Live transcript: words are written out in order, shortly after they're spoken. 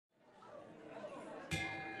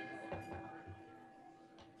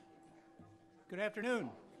Good afternoon,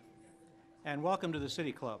 and welcome to the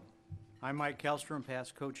City Club. I'm Mike Kallstrom,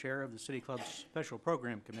 past co-chair of the City Club's Special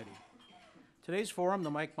Program Committee. Today's forum, the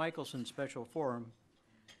Mike Michelson Special Forum,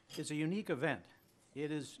 is a unique event.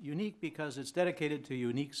 It is unique because it's dedicated to a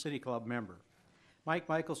unique City Club member. Mike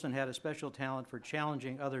Michelson had a special talent for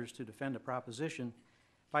challenging others to defend a proposition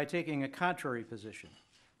by taking a contrary position,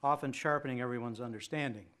 often sharpening everyone's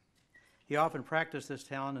understanding. He often practiced this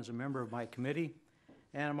talent as a member of my committee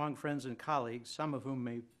and among friends and colleagues, some of whom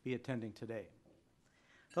may be attending today.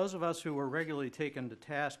 Those of us who were regularly taken to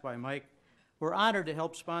task by Mike were honored to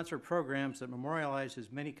help sponsor programs that memorialize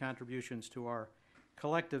his many contributions to our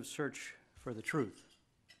collective search for the truth.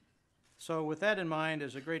 So with that in mind,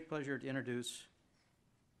 it's a great pleasure to introduce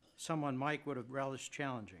someone Mike would have relished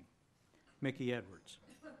challenging, Mickey Edwards.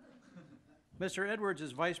 Mr. Edwards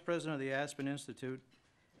is Vice President of the Aspen Institute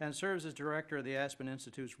and serves as Director of the Aspen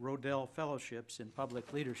Institute's Rodell Fellowships in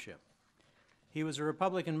Public Leadership. He was a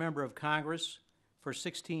Republican member of Congress for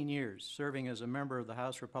 16 years, serving as a member of the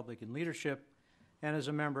House Republican Leadership and as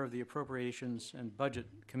a member of the Appropriations and Budget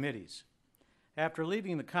Committees. After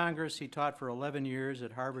leaving the Congress, he taught for 11 years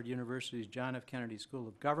at Harvard University's John F. Kennedy School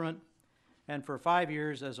of Government and for 5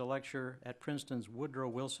 years as a lecturer at Princeton's Woodrow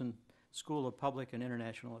Wilson School of Public and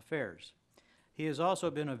International Affairs. He has also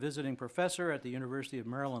been a visiting professor at the University of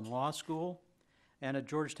Maryland Law School and at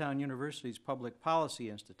Georgetown University's Public Policy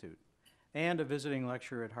Institute, and a visiting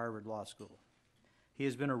lecturer at Harvard Law School. He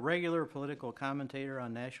has been a regular political commentator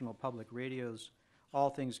on National Public Radio's All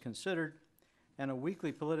Things Considered and a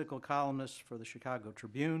weekly political columnist for the Chicago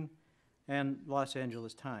Tribune and Los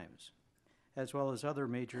Angeles Times, as well as other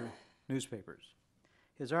major newspapers.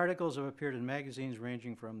 His articles have appeared in magazines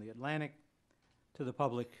ranging from The Atlantic to The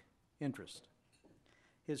Public Interest.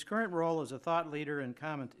 His current role as a thought leader and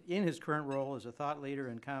commentator,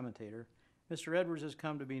 Mr. Edwards has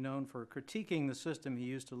come to be known for critiquing the system he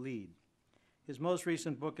used to lead. His most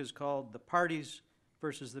recent book is called The Parties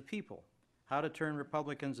versus the People: How to Turn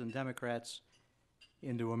Republicans and Democrats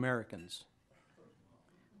into Americans.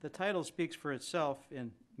 The title speaks for itself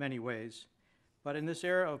in many ways, but in this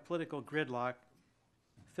era of political gridlock,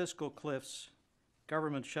 fiscal cliffs,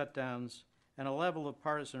 government shutdowns, and a level of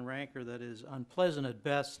partisan rancor that is unpleasant at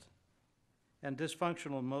best and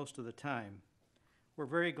dysfunctional most of the time, we're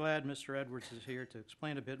very glad Mr. Edwards is here to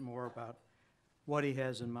explain a bit more about what he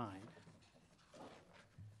has in mind.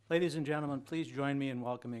 Ladies and gentlemen, please join me in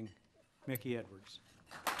welcoming Mickey Edwards.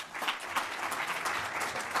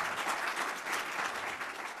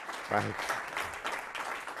 Right.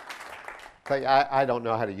 I don't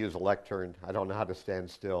know how to use a lectern. I don't know how to stand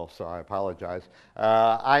still, so I apologize.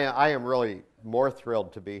 I am really more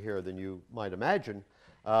thrilled to be here than you might imagine,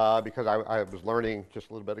 because I was learning just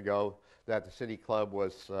a little bit ago that the City Club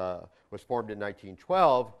was formed in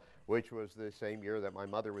 1912, which was the same year that my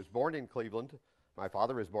mother was born in Cleveland. My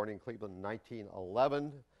father was born in Cleveland in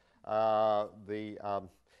 1911.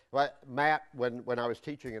 Matt, when I was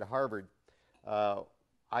teaching at Harvard,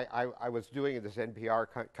 I was doing this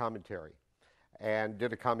NPR commentary, and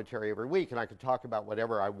did a commentary every week, and I could talk about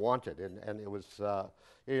whatever I wanted, and it was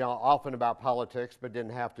often about politics, but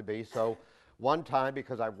didn't have to be. So one time,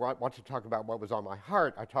 because I wanted to talk about what was on my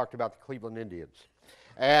heart, I talked about the Cleveland Indians,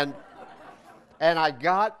 and I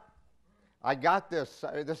got this.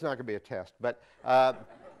 This is not going to be a test, but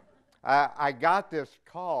I got this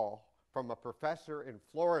call from a professor in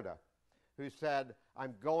Florida who said,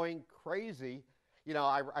 "I'm going crazy. You know,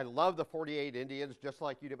 I love the 48 Indians just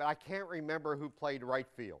like you do, but I can't remember who played right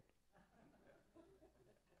field."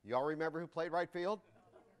 You all remember who played right field?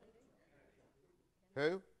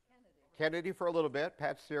 Who? Kennedy for a little bit,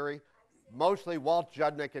 Pat Seary, mostly Walt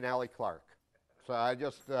Judnick and Allie Clark. So I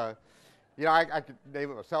just, I could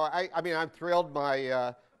name it. So I'm thrilled.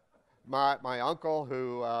 My uncle,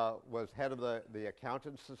 who was head of the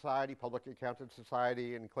Accountants Society, Public Accountants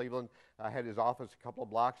Society in Cleveland, had his office a couple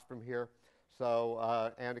of blocks from here. So,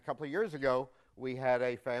 and a couple of years ago, we had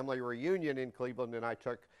a family reunion in Cleveland, and I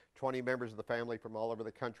took 20 members of the family from all over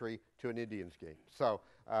the country to an Indians game. So,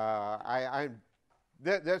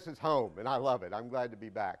 this is home, and I love it. I'm glad to be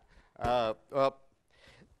back.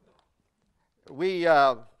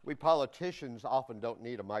 We politicians often don't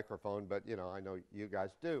need a microphone, but I know you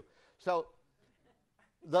guys do. So,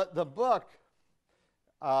 the book.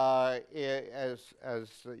 As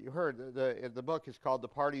you heard, the book is called The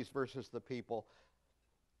Parties versus the People: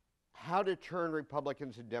 How to Turn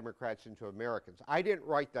Republicans and Democrats into Americans. I didn't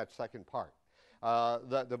write that second part.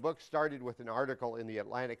 The book started with an article in the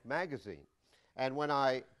Atlantic magazine, and when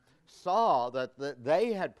I saw that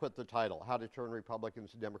they had put the title, How to Turn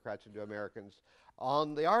Republicans and Democrats into Americans,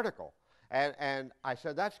 on the article, And I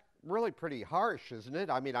said, that's really pretty harsh, isn't it?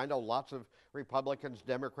 I mean, I know lots of Republicans,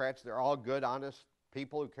 Democrats, they're all good, honest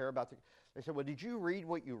people who care about the... They said, well, did you read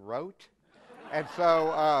what you wrote? And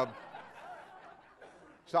so,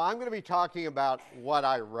 so I'm going to be talking about what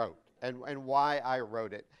I wrote and why I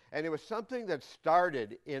wrote it. And it was something that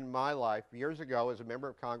started in my life years ago as a member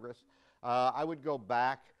of Congress. I would go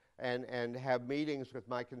back and have meetings with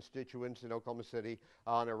my constituents in Oklahoma City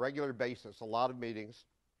on a regular basis, a lot of meetings.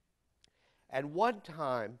 And one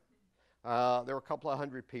time, there were a couple of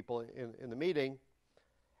hundred people in the meeting,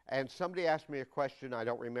 and somebody asked me a question. I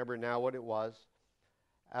don't remember now what it was.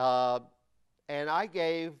 And I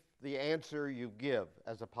gave the answer you give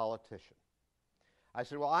as a politician. I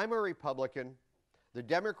said, well, I'm a Republican. The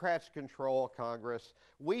Democrats control Congress.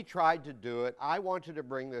 We tried to do it. I wanted to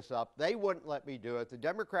bring this up. They wouldn't let me do it. The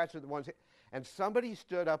Democrats are the ones. And somebody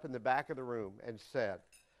stood up in the back of the room and said,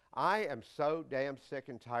 I am so damn sick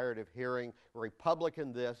and tired of hearing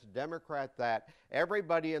Republican this, Democrat that.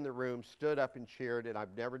 Everybody in the room stood up and cheered, and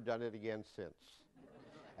I've never done it again since.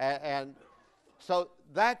 And so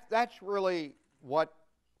that's really what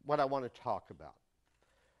I want to talk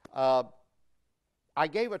about. I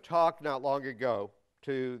gave a talk not long ago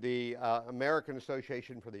to the American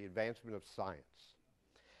Association for the Advancement of Science.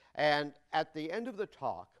 And at the end of the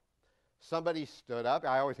talk, somebody stood up.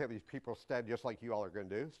 I always have these people stand just like you all are going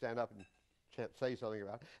to do, stand up and say something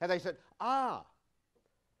about it. And they said,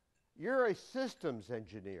 you're a systems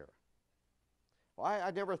engineer. Well, I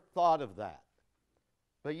never thought of that.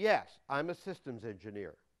 But yes, I'm a systems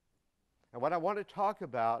engineer. And what I want to talk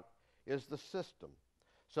about is the system.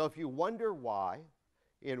 So if you wonder why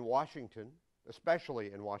in Washington,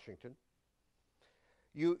 especially in Washington,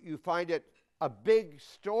 you find it a big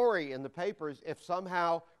story in the papers if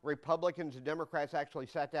somehow Republicans and Democrats actually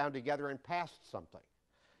sat down together and passed something.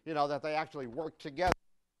 You know, that they actually worked together.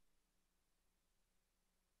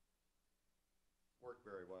 Worked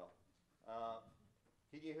very well.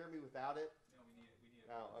 Can you hear me without it? No, we need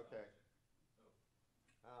it. Oh, okay.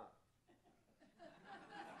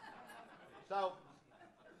 So,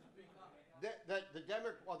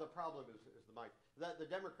 well, the problem is the mic. The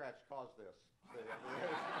Democrats caused this.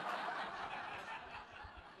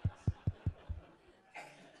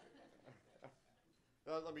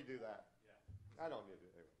 Let me do that. Yeah. I don't need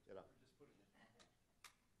it anyway. You know. Just put it in.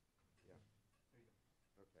 Yeah. There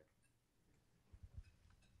you go. Okay.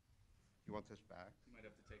 You want this back? You might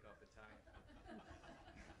have to take off the tie.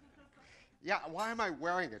 Yeah. Why am I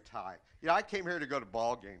wearing a tie? You know, I came here to go to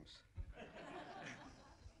ball games.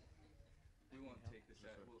 We won't take this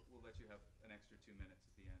out. We'll let you have an extra 2 minutes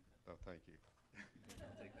at the end. Oh, thank you.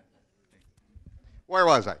 I'll take that. Thanks. Where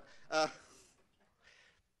was I?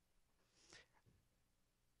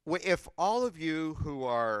 If all of you who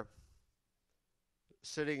are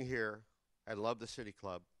sitting here and love the City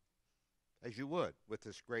Club, as you would with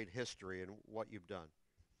this great history and what you've done,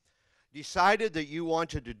 decided that you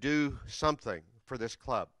wanted to do something for this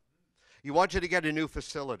club, you wanted to get a new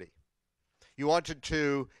facility, you wanted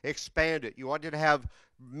to expand it, you wanted to have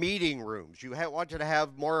meeting rooms, you wanted to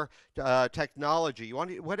have more technology, you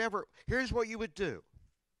wanted whatever, here's what you would do.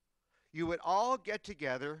 You would all get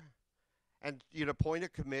together and you'd appoint a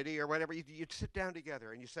committee or whatever. You'd sit down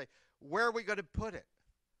together and you say, where are we going to put it?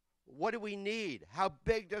 What do we need? How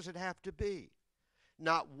big does it have to be?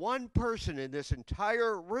 Not one person in this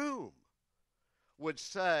entire room would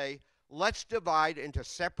say, let's divide into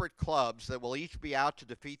separate clubs that will each be out to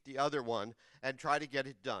defeat the other one and try to get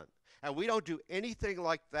it done. And we don't do anything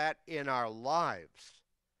like that in our lives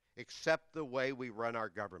except the way we run our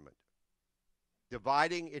government.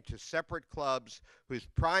 Dividing into separate clubs whose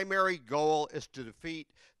primary goal is to defeat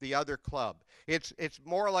the other club. It's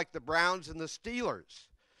more like the Browns and the Steelers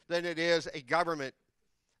than it is a government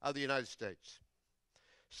of the United States.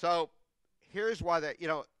 So here's why that, you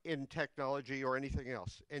know, in technology or anything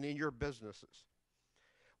else, and in your businesses,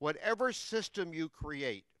 whatever system you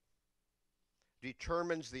create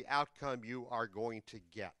determines the outcome you are going to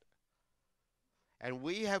get. And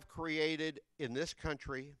we have created in this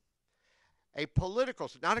country a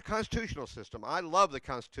political, not a constitutional system. I love the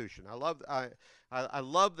Constitution. I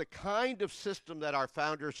love the kind of system that our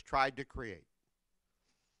founders tried to create.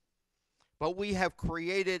 But we have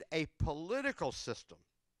created a political system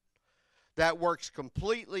that works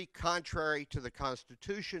completely contrary to the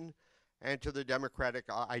Constitution and to the democratic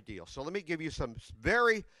ideal. So let me give you some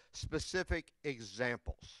very specific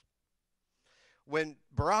examples. When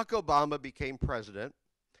Barack Obama became president,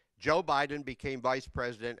 Joe Biden became vice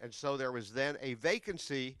president, and so there was then a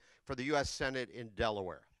vacancy for the U.S. Senate in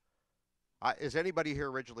Delaware. Is anybody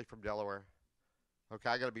here originally from Delaware? Okay,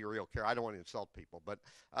 I got to be real careful. I don't want to insult people, but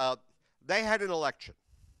they had an election.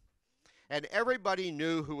 And everybody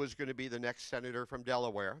knew who was going to be the next senator from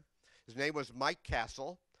Delaware. His name was Mike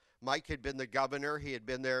Castle. Mike had been the governor. He had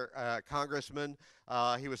been their congressman.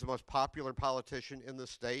 He was the most popular politician in the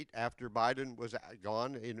state after Biden was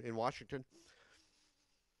gone in Washington.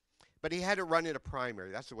 But he had to run in a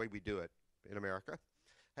primary. That's the way we do it in America.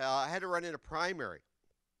 Had to run in a primary.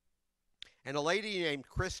 And a lady named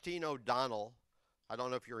Christine O'Donnell, I don't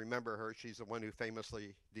know if you remember her, she's the one who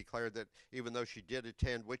famously declared that even though she did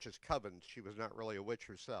attend witches' covens, she was not really a witch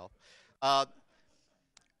herself.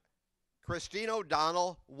 Christine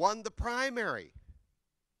O'Donnell won the primary.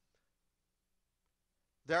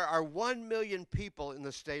 There are 1 million people in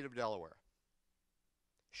the state of Delaware.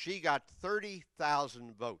 She got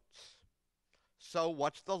 30,000 votes. So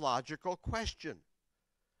what's the logical question?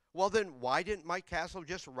 Well, then why didn't Mike Castle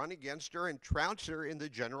just run against her and trounce her in the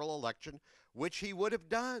general election, which he would have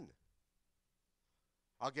done?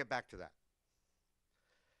 I'll get back to that.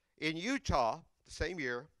 In Utah, the same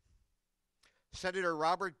year, Senator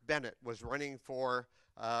Robert Bennett was running for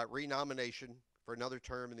renomination for another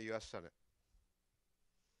term in the U.S. Senate.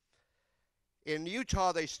 In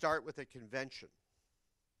Utah, they start with a convention.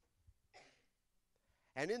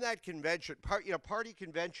 And in that convention, party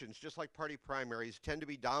conventions, just like party primaries, tend to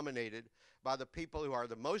be dominated by the people who are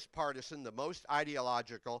the most partisan, the most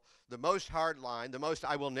ideological, the most hardline, the most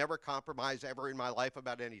I will never compromise ever in my life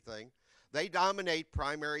about anything. They dominate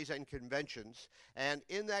primaries and conventions. And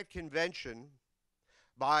in that convention,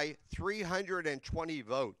 by 320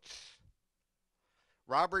 votes,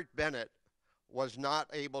 Robert Bennett was not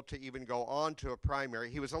able to even go on to a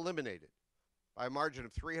primary. He was eliminated by a margin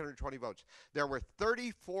of 320 votes. There were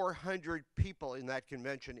 3,400 people in that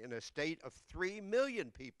convention in a state of 3 million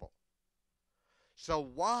people. So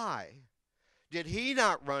why did he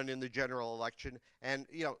not run in the general election? And,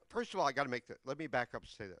 first of all, let me back up and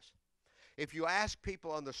say this. If you ask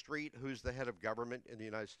people on the street who's the head of government in the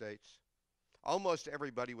United States, almost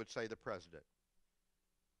everybody would say the president.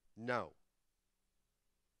 No.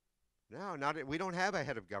 No, we don't have a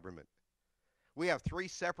head of government. We have 3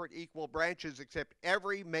 separate equal branches, except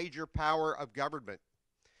every major power of government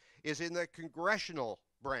is in the congressional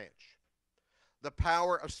branch. The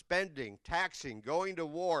power of spending, taxing, going to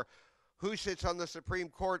war, who sits on the Supreme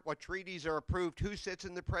Court, what treaties are approved, who sits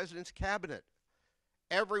in the president's cabinet.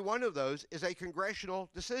 Every one of those is a congressional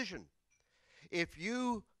decision. If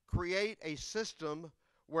you create a system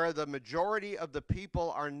where the majority of the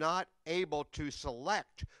people are not able to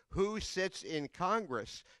select who sits in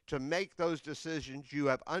Congress to make those decisions, you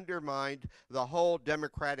have undermined the whole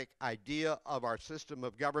democratic idea of our system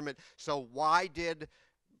of government. So why did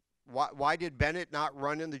Bennett not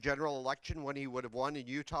run in the general election when he would have won in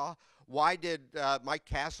Utah? Why did Mike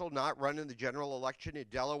Castle not run in the general election in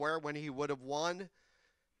Delaware when he would have won?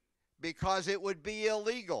 Because it would be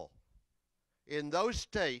illegal. In those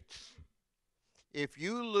states, if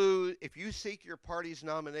you seek your party's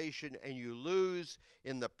nomination and you lose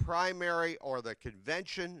in the primary or the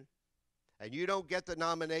convention and you don't get the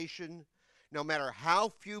nomination, no matter how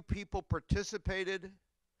few people participated,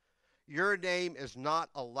 your name is not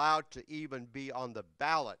allowed to even be on the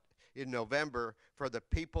ballot in November for the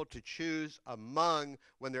people to choose among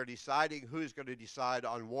when they're deciding who's going to decide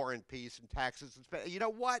on war and peace and taxes and spending. You know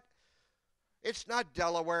what? It's not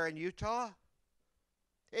Delaware and Utah.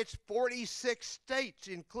 It's 46 states,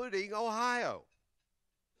 including Ohio,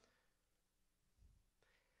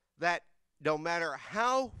 that no matter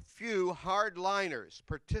how few hardliners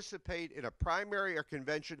participate in a primary or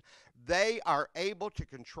convention, they are able to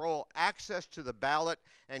control access to the ballot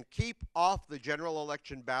and keep off the general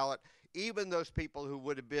election ballot even those people who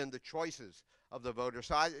would have been the choices of the voters.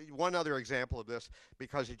 So one other example of this,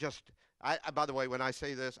 because by the way, when I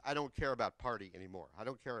say this, I don't care about party anymore. I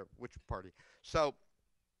don't care which party. So,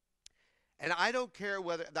 and I don't care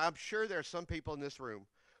whether, I'm sure there are some people in this room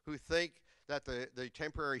who think that the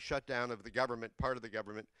temporary shutdown of the government, part of the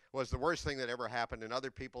government, was the worst thing that ever happened, and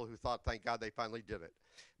other people who thought, thank God they finally did it.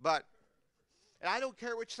 But, and I don't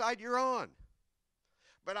care which side you're on,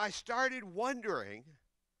 but I started wondering,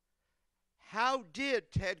 how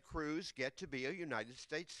did Ted Cruz get to be a United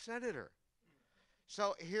States Senator?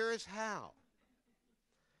 So here's how.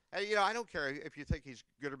 And, I don't care if you think he's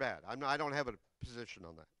good or bad. I don't have a position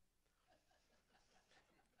on that.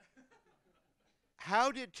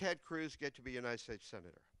 How did Ted Cruz get to be a United States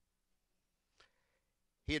Senator?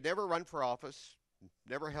 He had never run for office,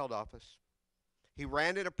 never held office. He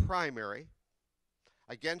ran in a primary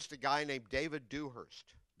against a guy named David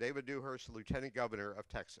Dewhurst. David Dewhurst, the Lieutenant Governor of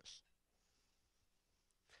Texas.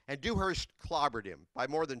 And Dewhurst clobbered him by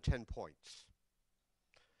more than 10 points.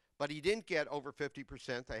 but he didn't get over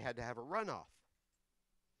 50%. They had to have a runoff.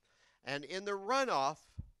 And in the runoff,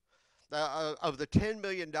 of the $10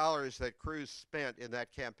 million that Cruz spent in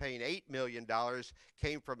that campaign, $8 million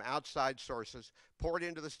came from outside sources, poured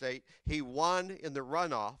into the state. He won in the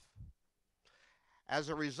runoff, as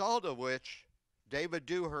a result of which David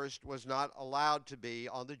Dewhurst was not allowed to be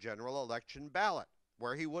on the general election ballot,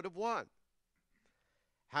 where he would have won.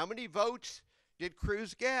 How many votes did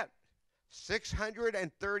Cruz get?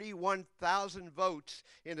 631,000 votes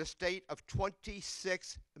in a state of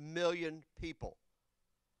 26 million people.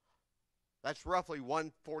 That's roughly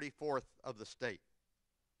 1/44 of the state.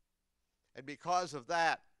 And because of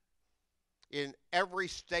that, in every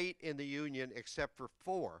state in the union except for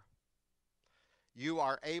 4, you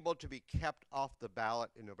are able to be kept off the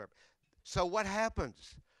ballot in November. So what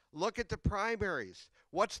happens? Look at the primaries.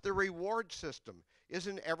 What's the reward system?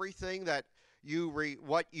 Isn't everything that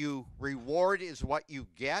what you reward is what you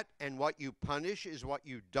get, and what you punish is what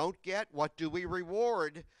you don't get? What do we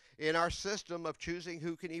reward in our system of choosing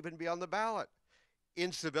who can even be on the ballot?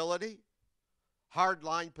 Incivility,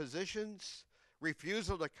 hardline positions,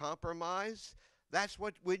 refusal to compromise. That's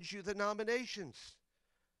what wins you the nominations.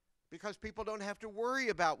 Because people don't have to worry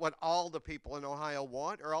about what all the people in Ohio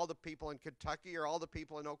want, or all the people in Kentucky, or all the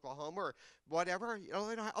people in Oklahoma, or whatever. You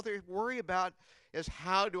know, all they worry about is,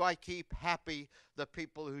 how do I keep happy the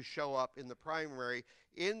people who show up in the primary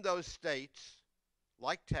in those states,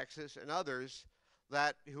 like Texas and others,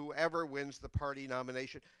 that whoever wins the party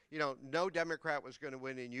nomination. You know, no Democrat was going to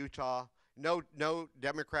win in Utah. No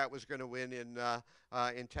Democrat was going to win in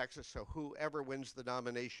Texas. So whoever wins the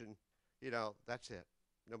nomination, you know, that's it.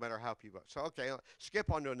 No matter how few votes. So, okay,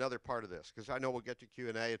 skip on to another part of this, because I know we'll get to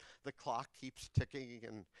Q&A, and the clock keeps ticking,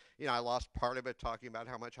 and, you know, I lost part of it talking about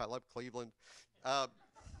how much I love Cleveland. I'm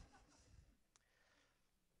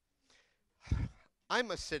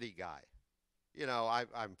a city guy. You know,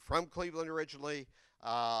 I'm from Cleveland originally.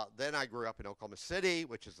 Then I grew up in Oklahoma City,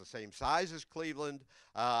 which is the same size as Cleveland.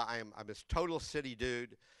 I'm a total city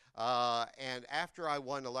dude. And after I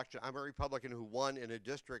won election, I'm a Republican who won in a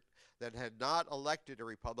district that had not elected a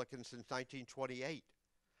Republican since 1928.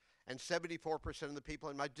 And 74% of the people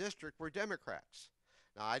in my district were Democrats.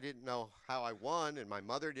 Now, I didn't know how I won, and my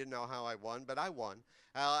mother didn't know how I won, but I won.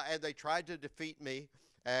 And they tried to defeat me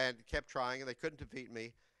and kept trying, and they couldn't defeat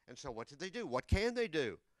me. And so what did they do? What can they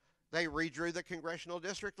do? They redrew the congressional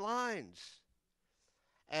district lines.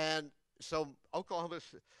 And so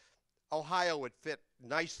Ohio would fit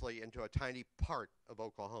nicely into a tiny part of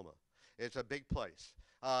Oklahoma. It's a big place.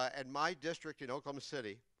 And my district in Oklahoma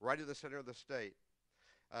City, right in the center of the state,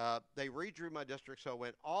 they redrew my district, so it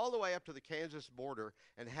went all the way up to the Kansas border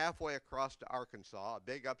and halfway across to Arkansas, a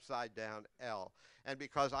big upside down L. And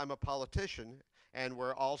because I'm a politician and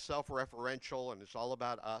we're all self-referential and it's all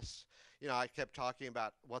about us, you know, I kept talking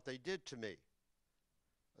about what they did to me.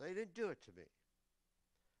 They didn't do it to me.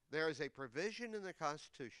 There is a provision in the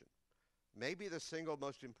Constitution, maybe the single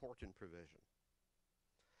most important provision,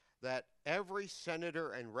 that every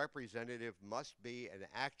senator and representative must be an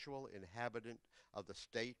actual inhabitant of the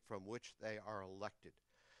state from which they are elected.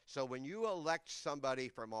 So when you elect somebody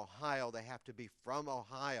from Ohio, they have to be from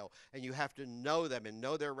Ohio, and you have to know them and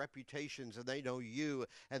know their reputations, and they know you,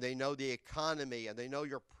 and they know the economy, and they know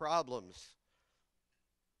your problems.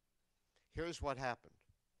 Here's what happened.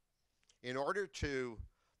 In order to,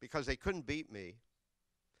 because they couldn't beat me,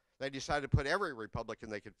 they decided to put every Republican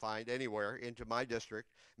they could find anywhere into my district,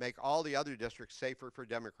 make all the other districts safer for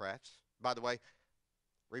Democrats. By the way,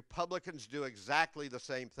 Republicans do exactly the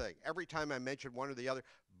same thing. Every time I mention one or the other,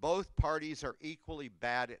 both parties are equally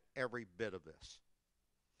bad at every bit of this.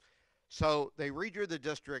 So they redrew the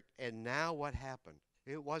district, and now what happened?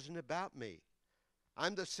 It wasn't about me.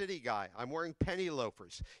 I'm the city guy. I'm wearing penny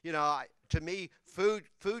loafers. You know, to me,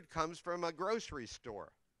 food comes from a grocery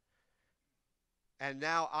store. And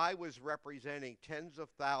now I was representing tens of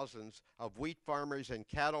thousands of wheat farmers and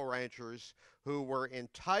cattle ranchers who were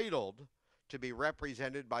entitled to be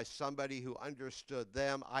represented by somebody who understood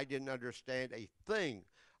them. I didn't understand a thing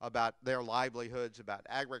about their livelihoods, about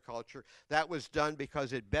agriculture. That was done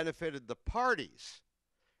because it benefited the parties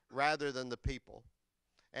rather than the people.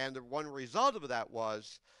 And the one result of that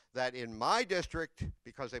was that in my district,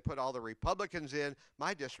 because they put all the Republicans in,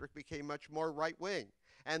 my district became much more right-wing.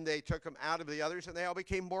 And they took them out of the others, and they all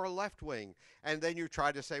became more left-wing. And then you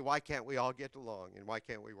try to say, why can't we all get along, and why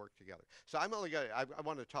can't we work together? So I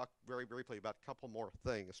want to talk very briefly about a couple more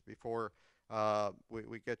things before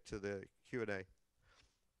we get to the Q&A.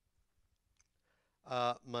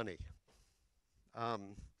 Money.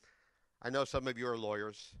 I know some of you are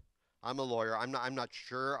lawyers. I'm a lawyer. I'm not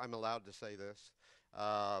sure I'm allowed to say this.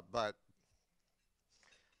 But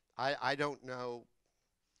I don't know.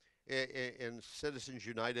 In Citizens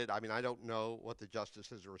United, I mean, I don't know what the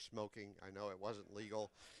justices were smoking. I know it wasn't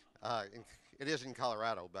legal. It is in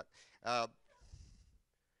Colorado, but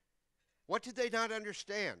what did they not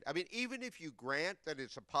understand? I mean, even if you grant that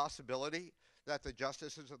it's a possibility that the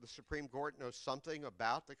justices of the Supreme Court know something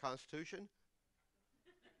about the Constitution,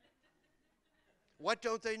 what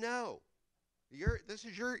don't they know? This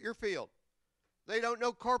is your field. They don't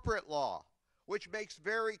know corporate law, which makes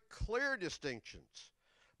very clear distinctions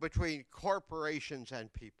between corporations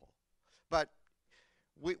and people. But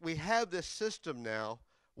we have this system now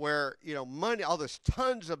where, you know, money, all this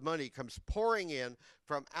tons of money comes pouring in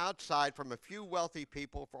from outside, from a few wealthy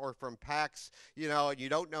people or from PACs, you know, and you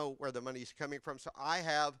don't know where the money's coming from. So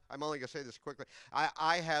I'm only going to say this quickly,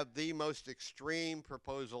 I have the most extreme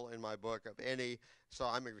proposal in my book of any, so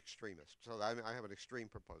I'm an extremist. So I have an extreme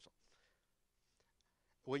proposal.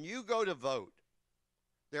 When you go to vote,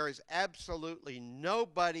 there is absolutely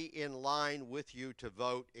nobody in line with you to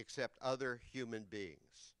vote except other human beings.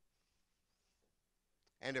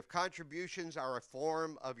 And if contributions are a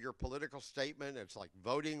form of your political statement, it's like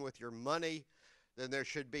voting with your money, then there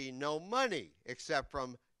should be no money except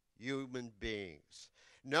from human beings.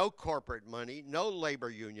 No corporate money, no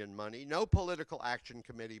labor union money, no political action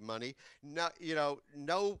committee money, no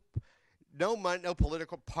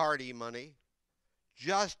political party money,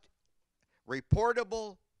 just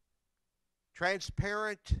reportable,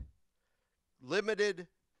 transparent, limited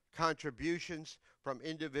contributions from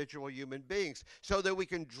individual human beings so that we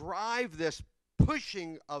can drive this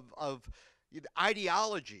pushing of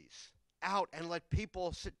ideologies out and let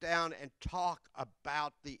people sit down and talk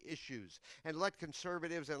about the issues and let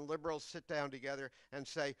conservatives and liberals sit down together and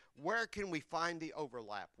say, where can we find the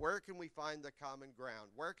overlap? Where can we find the common ground?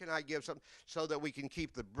 Where can I give some so that we can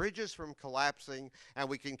keep the bridges from collapsing and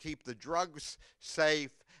we can keep the drugs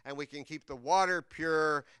safe and we can keep the water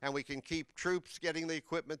pure and we can keep troops getting the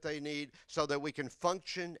equipment they need so that we can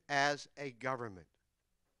function as a government.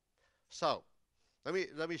 So let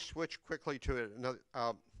me switch quickly to it.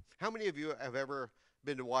 How many of you have ever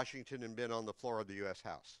been to Washington and been on the floor of the U.S.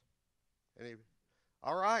 House? Any?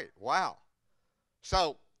 All right. Wow.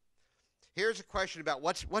 So here's a question about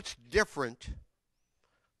what's different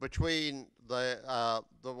between the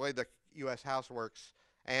way the U.S. House works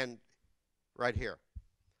and right here.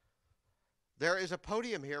 There is a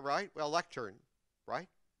podium here, right? Well, lectern, right?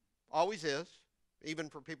 Always is, even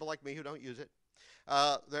for people like me who don't use it.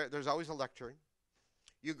 There's always a lectern.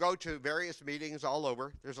 You go to various meetings all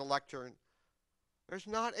over. There's a lectern. There's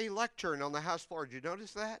not a lectern on the House floor. Did you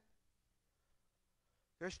notice that?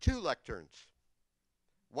 There's two lecterns.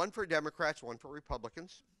 One for Democrats, one for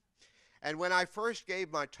Republicans. And when I first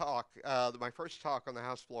gave my talk, my first talk on the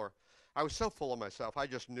House floor, I was so full of myself. I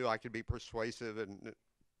just knew I could be persuasive. And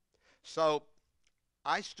so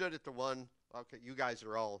I stood at the one, okay, you guys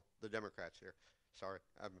are all the Democrats here. Sorry.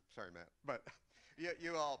 I'm sorry, Matt. But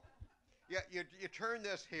you all... Yeah, you turn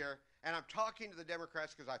this here, and I'm talking to the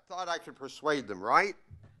Democrats because I thought I could persuade them, right?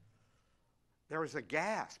 There was a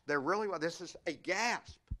gasp. There really was. This is a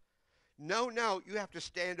gasp. No, you have to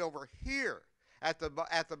stand over here at the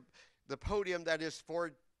podium that is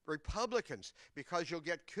for Republicans because you'll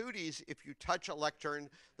get cooties if you touch a lectern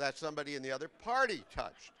that somebody in the other party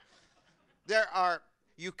touched.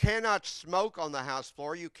 You cannot smoke on the House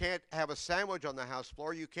floor. You can't have a sandwich on the House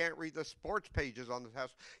floor. You can't read the sports pages on the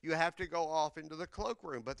House. You have to go off into the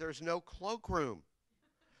cloakroom, but there's no cloakroom.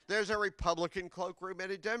 There's a Republican cloakroom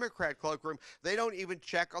and a Democrat cloakroom. They don't even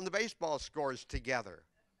check on the baseball scores together.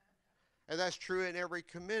 And that's true in every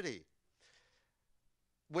committee.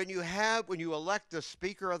 When you elect the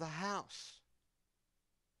Speaker of the House,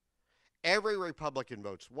 every Republican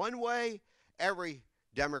votes one way, every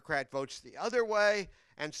Democrat votes the other way.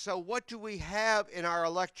 And so what do we have in our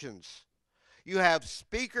elections? You have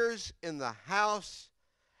speakers in the House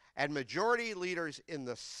and majority leaders in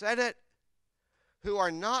the Senate who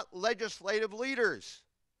are not legislative leaders.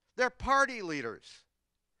 They're party leaders.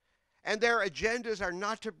 And their agendas are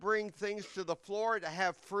not to bring things to the floor to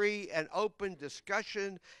have free and open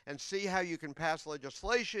discussion and see how you can pass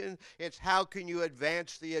legislation. It's how can you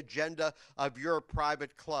advance the agenda of your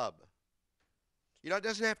private club. You know, it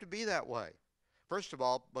doesn't have to be that way. First of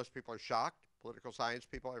all, most people are shocked. Political science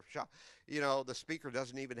people are shocked. You know, the speaker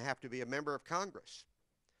doesn't even have to be a member of Congress.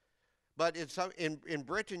 But in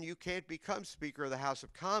Britain, you can't become Speaker of the House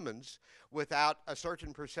of Commons without a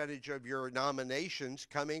certain percentage of your nominations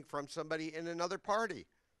coming from somebody in another party.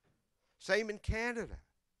 Same in Canada.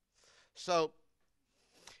 So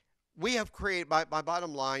we have created, my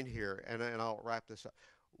bottom line here, and I'll wrap this up,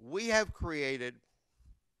 we have created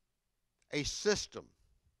a system.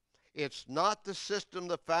 It's not the system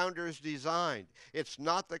the founders designed. It's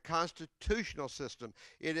not the constitutional system.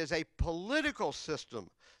 It is a political system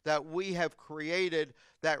that we have created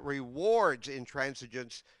that rewards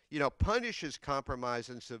intransigence, punishes compromise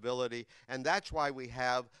and civility, and that's why we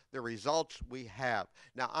have the results we have.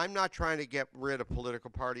 Now, I'm not trying to get rid of political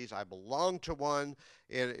parties. I belong to one.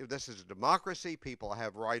 This is a democracy. People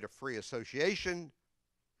have right of free association.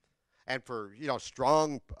 And for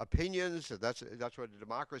strong opinions, that's what a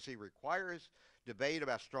democracy requires, debate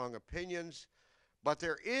about strong opinions. But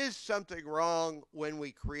there is something wrong when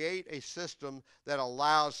we create a system that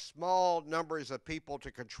allows small numbers of people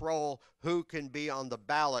to control who can be on the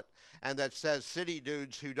ballot, and that says city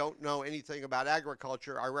dudes who don't know anything about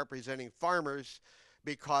agriculture are representing farmers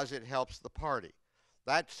because it helps the party.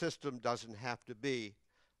 That system doesn't have to be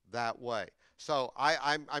that way. So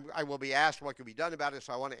I will be asked what can be done about it,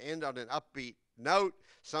 so I want to end on an upbeat note.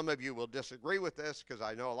 Some of you will disagree with this because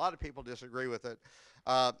I know a lot of people disagree with it.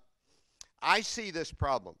 I see this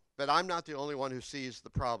problem, but I'm not the only one who sees the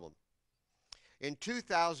problem. In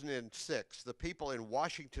 2006, the people in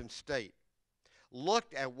Washington State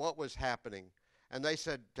looked at what was happening, and they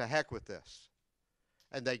said, to heck with this.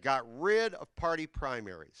 And they got rid of party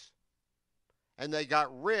primaries. And they got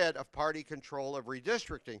rid of party control of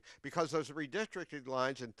redistricting, because those redistricting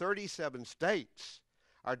lines in 37 states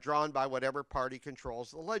are drawn by whatever party controls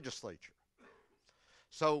the legislature.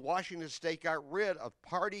 So Washington State got rid of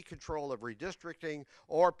party control of redistricting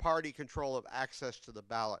or party control of access to the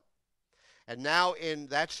ballot. And now in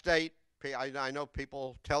that state, I know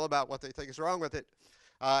people tell about what they think is wrong with it,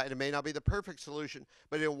 and it may not be the perfect solution,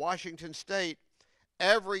 but in Washington State,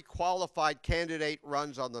 every qualified candidate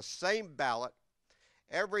runs on the same ballot.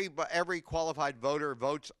 Every qualified voter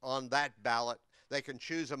votes on that ballot. They can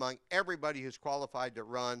choose among everybody who's qualified to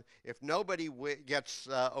run. If nobody gets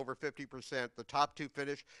over 50%, the top two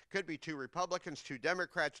finish. Could be 2 Republicans, 2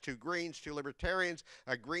 Democrats, 2 Greens, 2 Libertarians,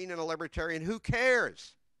 a Green and a Libertarian. Who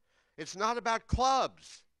cares? It's not about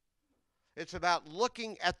clubs. It's about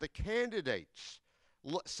looking at the candidates,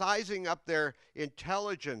 sizing up their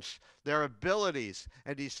intelligence, their abilities,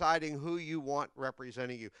 and deciding who you want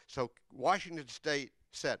representing you. So Washington State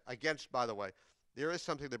said, against, by the way, there is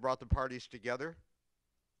something that brought the parties together.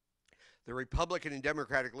 The Republican and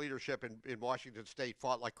Democratic leadership in Washington State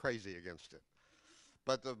fought like crazy against it.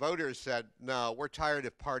 But the voters said, no, we're tired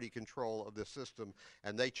of party control of this system,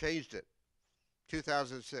 and they changed it.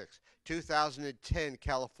 2006. 2010,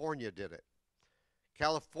 California did it.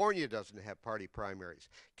 California doesn't have party primaries.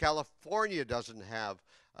 California doesn't have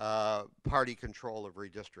party control of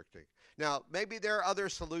redistricting. Now, maybe there are other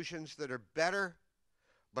solutions that are better,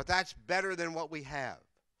 but that's better than what we have,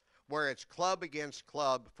 where it's club against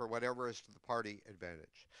club for whatever is to the party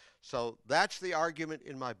advantage. So that's the argument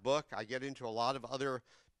in my book. I get into a lot of other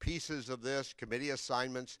pieces of this, committee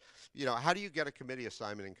assignments. How do you get a committee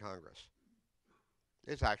assignment in Congress?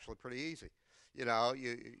 It's actually pretty easy.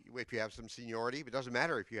 If you have some seniority, it doesn't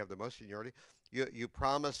matter if you have the most seniority, you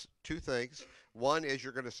promise 2 things. One is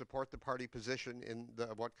you're going to support the party position in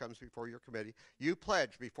what comes before your committee. You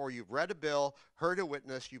pledge before you've read a bill, heard a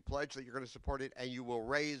witness, you pledge that you're going to support it, and you will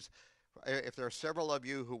raise, if there are several of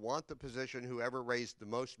you who want the position, whoever raised the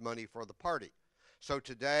most money for the party. So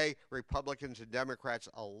today, Republicans and Democrats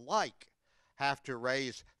alike have to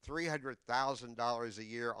raise $300,000 a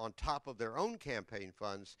year on top of their own campaign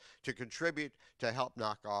funds to contribute to help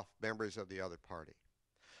knock off members of the other party.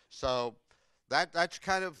 So that's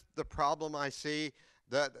kind of the problem I see.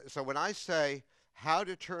 So when I say how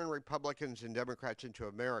to turn Republicans and Democrats into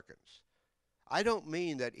Americans, I don't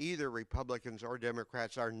mean that either Republicans or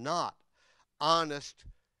Democrats are not honest,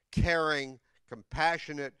 caring,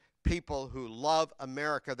 compassionate people who love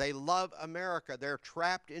America. They love America. They're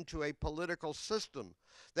trapped into a political system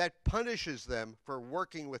that punishes them for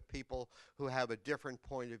working with people who have a different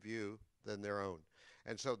point of view than their own.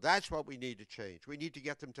 And so that's what we need to change. We need to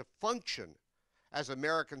get them to function as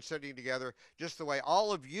Americans sitting together, just the way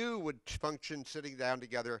all of you would function sitting down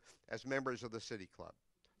together as members of the City Club.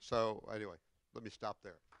 So anyway, let me stop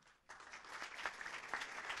there.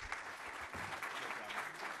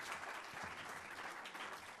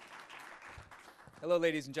 Hello,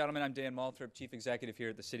 ladies and gentlemen. I'm Dan Malthrop, Chief Executive here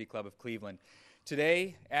at the City Club of Cleveland.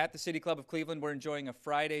 Today, at the City Club of Cleveland, we're enjoying a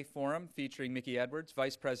Friday forum featuring Mickey Edwards,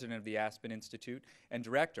 Vice President of the Aspen Institute and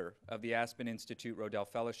Director of the Aspen Institute Rodell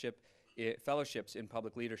Fellowships in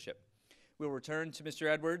Public Leadership. We'll return to Mr.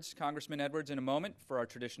 Edwards, Congressman Edwards, in a moment for our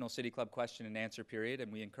traditional City Club question and answer period,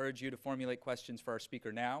 and we encourage you to formulate questions for our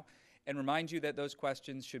speaker now and remind you that those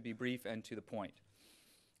questions should be brief and to the point.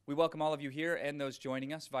 We welcome all of you here and those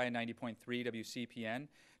joining us via 90.3 WCPN,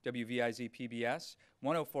 WVIZ PBS,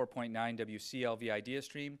 104.9 WCLV Idea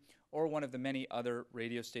Stream, or one of the many other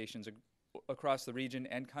radio stations across the region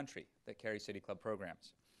and country that carry City Club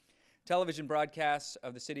programs. Television broadcasts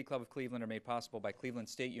of the City Club of Cleveland are made possible by Cleveland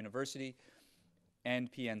State University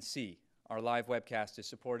and PNC. Our live webcast is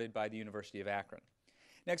supported by the University of Akron.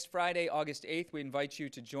 Next Friday, August 8th, we invite you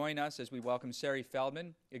to join us as we welcome Sari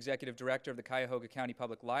Feldman, Executive Director of the Cuyahoga County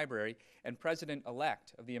Public Library and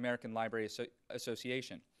President-elect of the American Library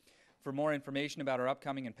Association. For more information about our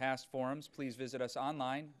upcoming and past forums, please visit us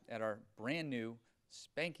online at our brand new,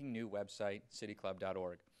 spanking new website,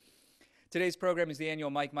 cityclub.org. Today's program is the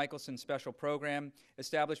annual Mike Michelson Special Program,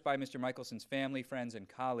 established by Mr. Michelson's family, friends, and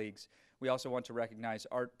colleagues. We also want to recognize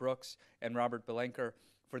Art Brooks and Robert Belenker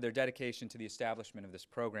for their dedication to the establishment of this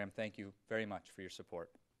program. Thank you very much for your support.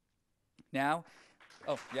 Now,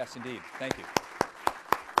 oh, yes, indeed. Thank you.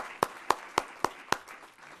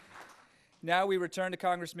 Now we return to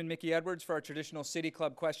Congressman Mickey Edwards for our traditional City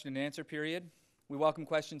Club question and answer period. We welcome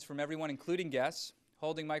questions from everyone, including guests.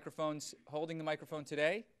 Holding the microphone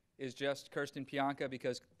today is just Kirsten Pianka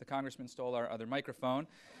because the congressman stole our other microphone.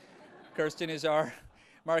 Kirsten is our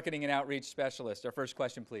marketing and outreach specialist. Our first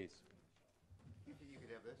question, please. You could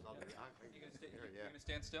have this. You going to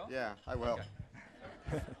stand still? Yeah, I will.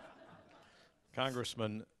 Okay.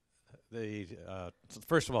 Congressman,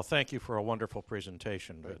 first of all, thank you for a wonderful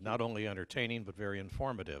presentation. Not only entertaining, but very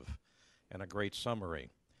informative and a great summary.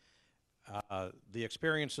 The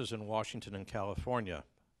experiences in Washington and California,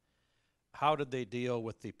 how did they deal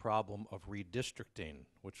with the problem of redistricting,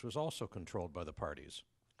 which was also controlled by the parties?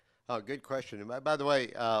 Oh, good question. And by the way,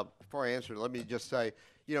 before I answer, let me just say,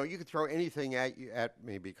 you know, you can throw anything at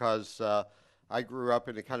me because I grew up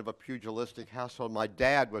in a kind of a pugilistic household. My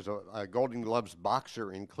dad was a Golden Gloves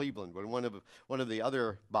boxer in Cleveland, but one of the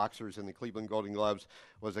other boxers in the Cleveland Golden Gloves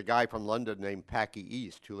was a guy from London named Packy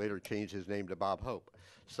East, who later changed his name to Bob Hope.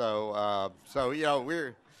 So you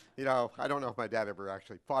know, I don't know if my dad ever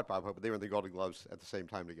actually fought Bob Hope, but they were in the Golden Gloves at the same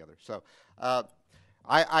time together. So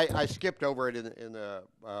I skipped over it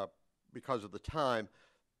because of the time.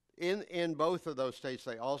 In both of those states,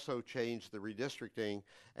 they also changed the redistricting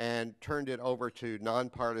and turned it over to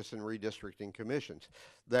nonpartisan redistricting commissions.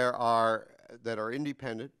 That are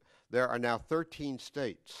independent. There are now 13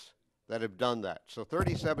 states that have done that. So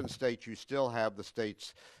 37 states, you still have the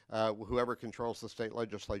states, whoever controls the state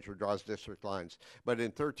legislature draws district lines. But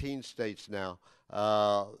in 13 states now,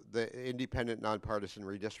 the independent nonpartisan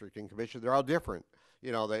redistricting commission, they're all different.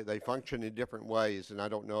 You know, they function in different ways, and I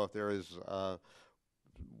don't know if there is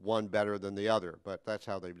one better than the other, but that's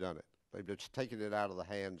how they've done it. They've just taken it out of the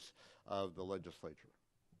hands of the legislature.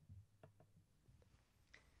 I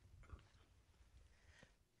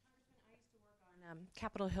used to work on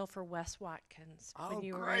Capitol Hill for Wes Watkins. Oh, when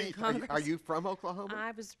you were in great. Congress. Are you from Oklahoma?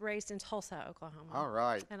 I was raised in Tulsa, Oklahoma. All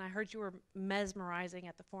right. And I heard you were mesmerizing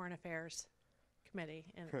at the Foreign Affairs Committee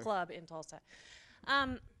and Club in Tulsa.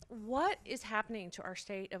 What is happening to our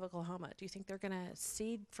state of Oklahoma? Do you think they're going to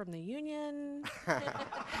cede from the Union?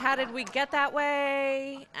 How did we get that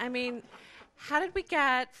way? I mean, how did we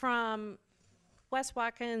get from Wes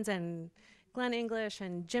Watkins and Glenn English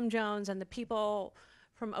and Jim Jones and the people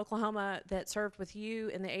from Oklahoma that served with you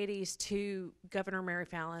in the 80s to Governor Mary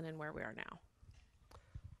Fallon and where we are now?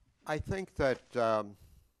 I think that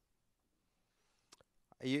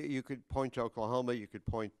you could point to Oklahoma, you could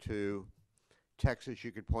point to Texas,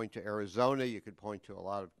 you could point to Arizona, you could point to a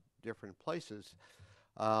lot of different places,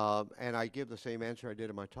 and I give the same answer I did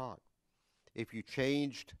in my talk. If you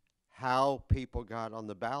changed how people got on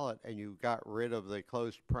the ballot and you got rid of the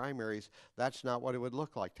closed primaries, that's not what it would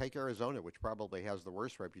look like. Take Arizona, which probably has the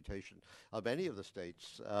worst reputation of any of the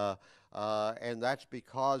states, and that's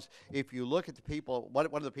because if you look at the people, one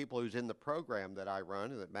of the people who's in the program that I run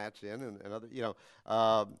and that Matt's in and other, you know,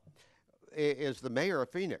 is the mayor of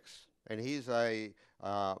Phoenix. And he's a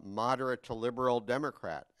moderate to liberal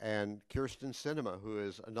Democrat. And Kirsten Sinema, who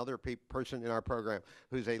is another person in our program,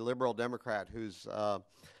 who's a liberal Democrat, who's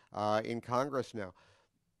in Congress now.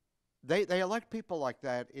 They elect people like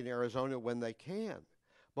that in Arizona when they can.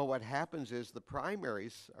 But what happens is the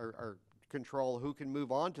primaries are control who can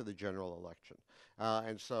move on to the general election.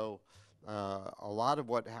 And so a lot of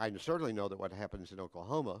what, I certainly know that what happens in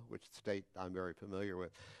Oklahoma, which state I'm very familiar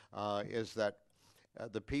with, is that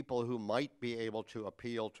the people who might be able to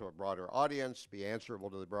appeal to a broader audience, be answerable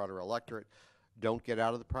to the broader electorate, don't get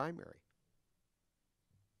out of the primary.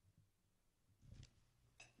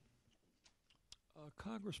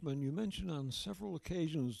 Congressman, you mentioned on several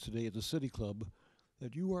occasions today at the City Club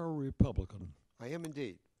that you are a Republican. I am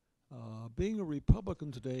indeed. Being a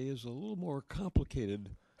Republican today is a little more complicated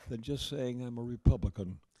than just saying I'm a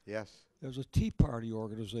Republican. Yes. There's a Tea Party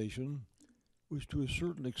organization which to a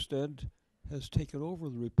certain extent has taken over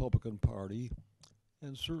the Republican Party,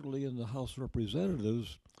 and certainly in the House of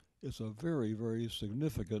Representatives, it's a very, very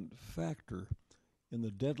significant factor in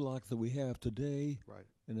the deadlock that we have today, Right.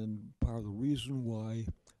 and in part of the reason why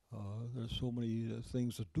there's so many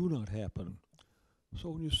things that do not happen. So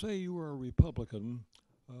when you say you are a Republican,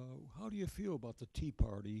 how do you feel about the Tea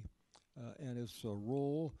Party and its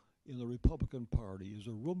role in the Republican Party? Is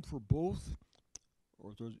there room for both,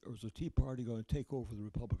 or is the Tea Party going to take over the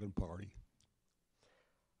Republican Party?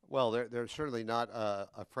 Well, there's certainly not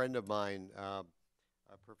a friend of mine, a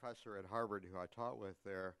professor at Harvard who I taught with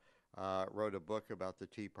there, wrote a book about the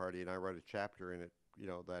Tea Party, and I wrote a chapter in it,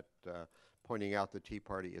 that pointing out the Tea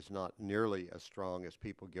Party is not nearly as strong as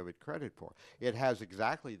people give it credit for. It has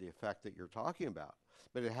exactly the effect that you're talking about,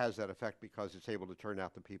 but it has that effect because it's able to turn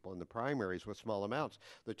out the people in the primaries with small amounts.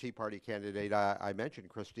 The Tea Party candidate I mentioned,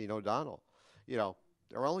 Christine O'Donnell,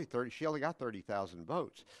 there were only 30. She only got 30,000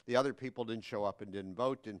 votes. The other people didn't show up and didn't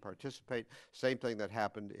vote, didn't participate. Same thing that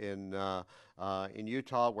happened in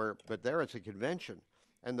Utah, but there it's a convention,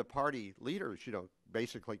 and the party leaders,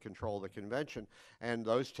 basically control the convention, and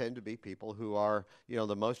those tend to be people who are,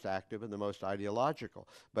 the most active and the most ideological.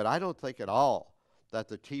 But I don't think at all that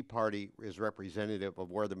the Tea Party is representative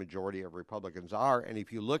of where the majority of Republicans are. And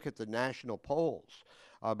if you look at the national polls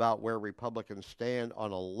about where Republicans stand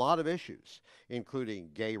on a lot of issues,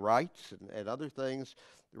 including gay rights and other things,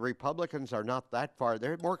 the Republicans are not that far.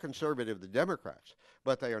 They're more conservative than Democrats,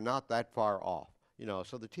 but they are not that far off.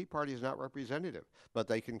 So the Tea Party is not representative, but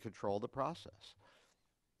they can control the process.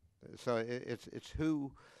 So it's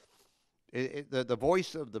who, the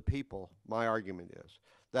voice of the people, my argument is,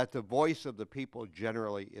 that the voice of the people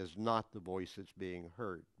generally is not the voice that's being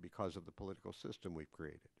heard because of the political system we've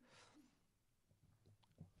created.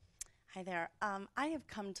 Hi there. I have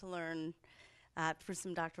come to learn through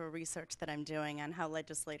some doctoral research that I'm doing on how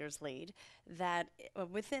legislators lead, that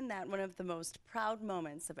within that, one of the most proud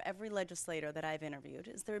moments of every legislator that I've interviewed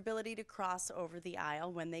is their ability to cross over the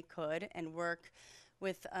aisle when they could and work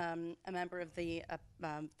with a member of the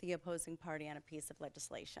opposing party on a piece of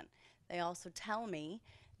legislation. They also tell me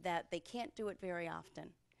that they can't do it very often.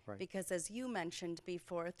 Right. Because as you mentioned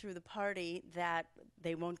before, through the party, that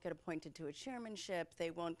they won't get appointed to a chairmanship, they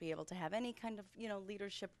won't be able to have any kind of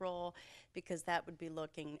leadership role, because that would be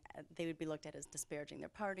they would be looked at as disparaging their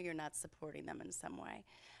party or not supporting them in some way.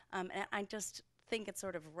 And I just think it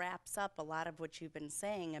sort of wraps up a lot of what you've been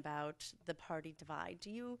saying about the party divide.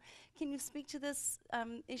 Can you speak to this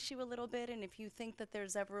issue a little bit, and if you think that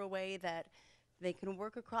there's ever a way that they can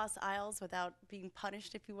work across aisles without being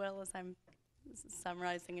punished, if you will, as I'm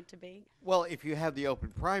summarizing it to be? Well, if you have the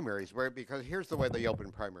open primaries, because here's the way the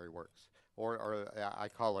open primary works, or I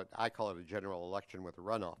call it a general election with a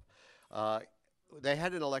runoff. They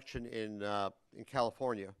had an election in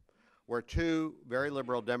California where two very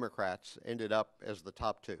liberal Democrats ended up as the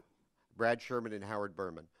top two, Brad Sherman and Howard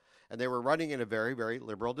Berman. And they were running in a very, very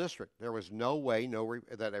liberal district. There was no way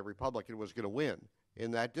that a Republican was going to win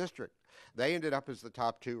in that district. They ended up as the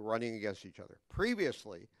top two running against each other.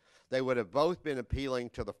 Previously, they would have both been appealing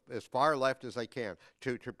to as far left as they can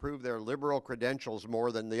to prove their liberal credentials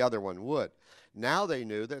more than the other one would. Now they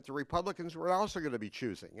knew that the Republicans were also going to be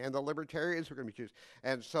choosing, and the Libertarians were going to be choosing.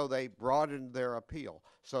 And so they broadened their appeal.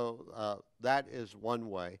 So that is one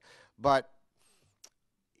way. But,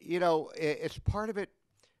 it's part of it.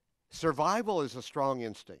 Survival is a strong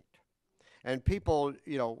instinct. And people,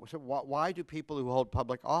 so why do people who hold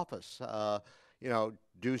public office,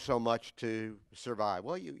 do so much to survive?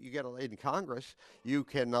 Well, you get in Congress, you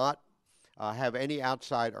cannot have any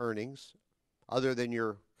outside earnings other than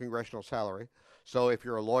your congressional salary. So if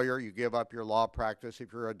you're a lawyer, you give up your law practice.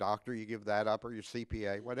 If you're a doctor, you give that up, or your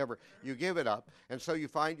CPA, whatever. You give it up. And so you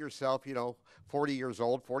find yourself, 40 years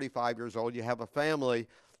old, 45 years old, you have a family.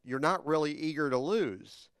 You're not really eager to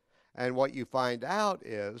lose. And what you find out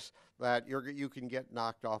is that you can get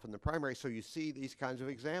knocked off in the primary. So you see these kinds of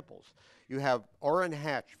examples. You have Orrin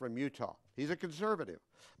Hatch from Utah. He's a conservative,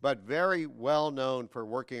 but very well known for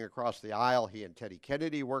working across the aisle. He and Teddy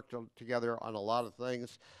Kennedy worked together on a lot of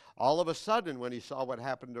things. All of a sudden, when he saw what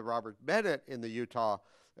happened to Robert Bennett in the Utah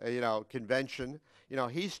convention,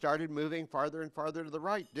 he started moving farther and farther to the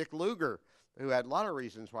right. Dick Lugar, who had a lot of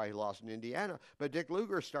reasons why he lost in Indiana, but Dick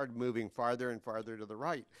Lugar started moving farther and farther to the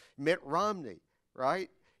right. Mitt Romney, right?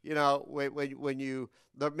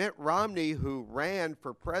 The Mitt Romney who ran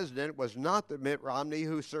for president was not the Mitt Romney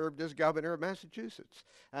who served as governor of Massachusetts.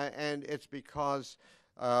 And it's because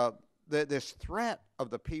this threat of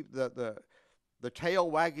the tail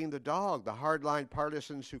wagging the dog, the hardline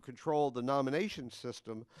partisans who control the nomination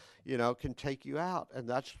system, can take you out, and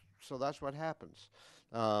that's what happens.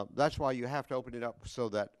 That's why you have to open it up so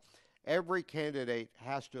that every candidate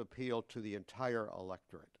has to appeal to the entire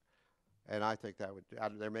electorate. And I think that would,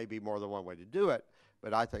 there may be more than one way to do it,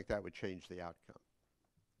 but I think that would change the outcome.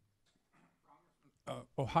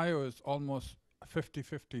 Ohio is almost a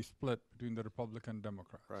 50-50 split between the Republican and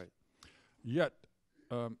Democrats. Right. Yet,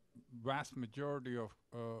 vast majority of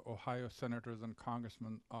Ohio senators and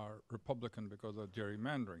congressmen are Republican because of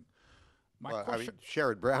gerrymandering. Well, I mean,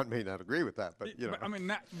 Sherrod Brown may not agree with that, but But, I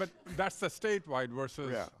mean, but that's the statewide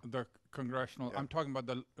versus Yeah. the congressional. Yeah. I'm talking about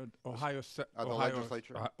the Ohio the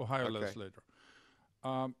legislature? Ohio Okay. legislature.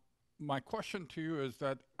 My question to you is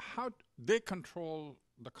that how they control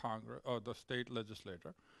the Congress or the state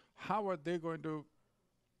legislature? How are they going to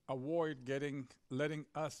avoid letting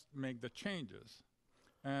us make the changes?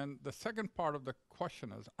 And the second part of the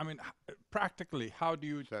question is, I mean, practically, how do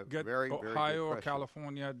you So get very, very good Ohio or question.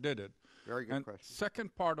 California did it? Very good And question.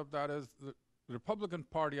 second part of that is the Republican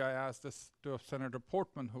Party. I asked this to Senator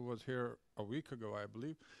Portman, who was here a week ago, I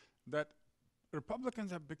believe, that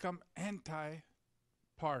Republicans have become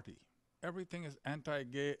anti-party. Everything is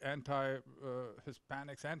anti-gay,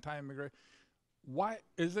 anti-Hispanics, anti-immigrant. Why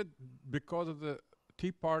is it because of the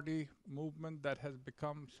Tea Party movement that has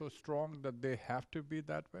become so strong that they have to be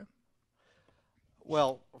that way?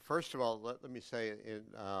 Well, first of all, let me say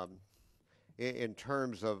in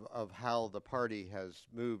terms of how the party has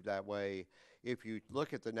moved that way, if you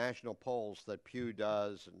look at the national polls that Pew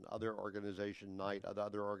does and other organizations, Knight,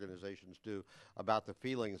 other organizations do about the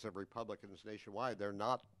feelings of Republicans nationwide, they're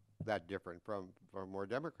not that different from where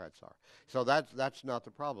Democrats are. So that's not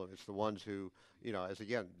the problem. It's the ones who, as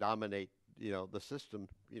again, dominate, the system,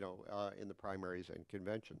 in the primaries and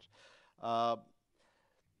conventions.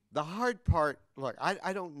 The hard part, look,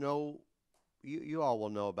 I don't know, you all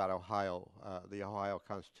will know about Ohio, the Ohio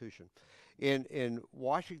Constitution. In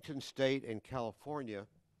Washington State and California,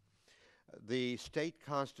 the state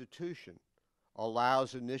constitution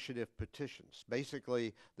allows initiative petitions.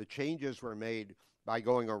 Basically, the changes were made by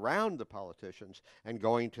going around the politicians and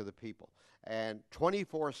going to the people. And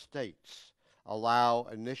 24 states allow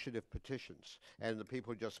initiative petitions, and the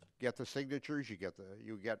people just get the signatures. You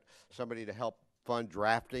get somebody to help fund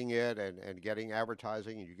drafting it and getting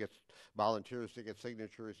advertising, and you get volunteers to get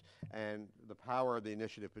signatures, and the power of the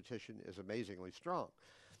initiative petition is amazingly strong.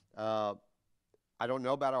 I don't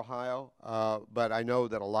know about Ohio, but I know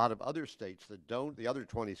that a lot of other states that don't, the other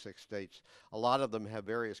 26 states, a lot of them have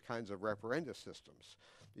various kinds of referenda systems,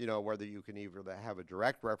 whether you can either have a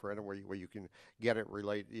direct referendum where you can get it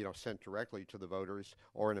sent directly to the voters,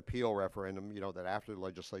 or an appeal referendum, that after the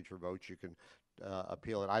legislature votes you can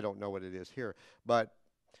appeal it. I don't know what it is here, but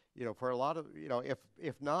for a lot of, if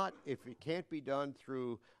it can't be done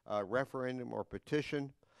through referendum or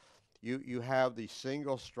petition, you have the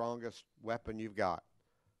single strongest weapon you've got,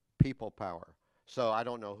 people power. So I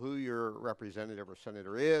don't know who your representative or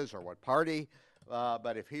senator is or what party,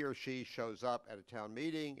 but if he or she shows up at a town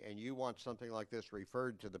meeting and you want something like this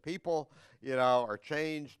referred to the people, or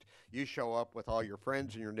changed, you show up with all your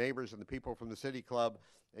friends and your neighbors and the people from the city club,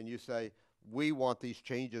 and you say, we want these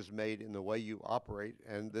changes made in the way you operate,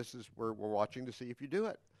 and this is where we're watching to see if you do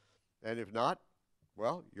it. And if not,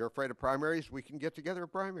 well, you're afraid of primaries, we can get together a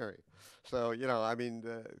primary. So, I mean,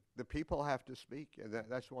 the people have to speak, and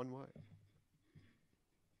that's one way.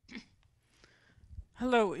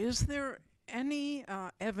 Hello, is there any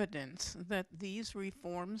evidence that these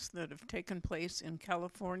reforms that have taken place in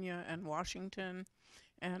California and Washington,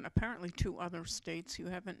 and apparently 2 other states you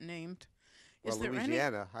haven't named, Well,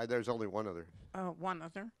 Louisiana, there's only one other. One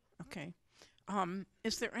other, okay.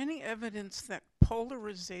 Is there any evidence that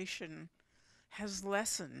polarization has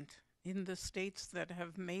lessened in the states that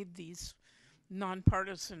have made these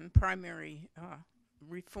nonpartisan primary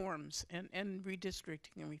reforms and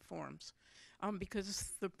redistricting reforms?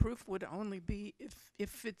 Because the proof would only be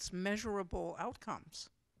if it's measurable outcomes.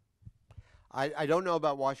 I don't know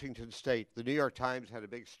about Washington State. The New York Times had a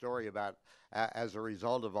big story about, as a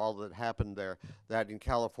result of all that happened there, that in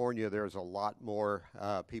California there's a lot more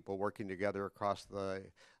people working together across the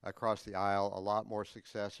aisle, a lot more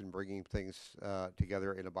success in bringing things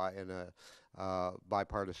together in a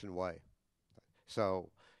bipartisan way. So,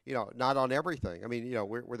 not on everything. I mean,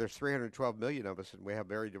 where there's 312 million of us and we have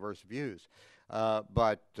very diverse views,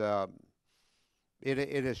 but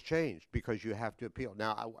it has changed because you have to appeal.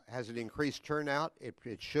 Now, has it increased turnout?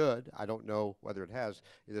 It should. I don't know whether it has.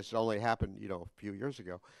 This only happened, a few years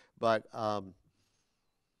ago. But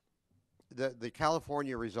the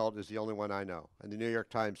California result is the only one I know, and the New York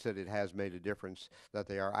Times said it has made a difference, that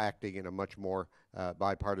they are acting in a much more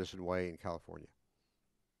bipartisan way in California.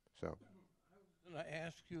 So. I'm going to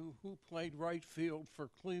ask you who played right field for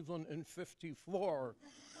Cleveland in '54.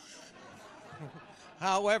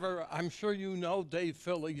 However, I'm sure you know Dave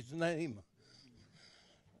Philly's name.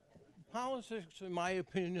 Politics, in my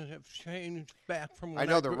opinion, have changed back from when I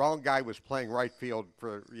know the wrong guy was playing right field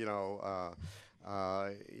for,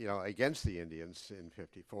 against the Indians in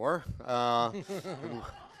 '54.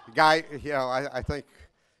 Guy, I think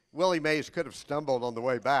Willie Mays could have stumbled on the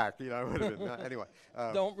way back. It would have been, anyway.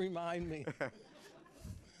 Don't remind me.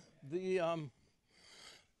 The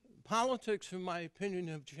politics, in my opinion,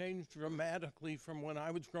 have changed dramatically from when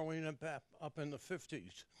I was growing up in the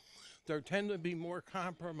 '50s. There tended to be more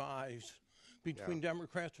compromise between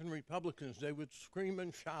Democrats and Republicans. They would scream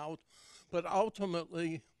and shout, but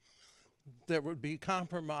ultimately there would be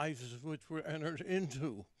compromises which were entered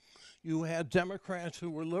into. You had Democrats who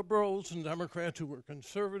were liberals and Democrats who were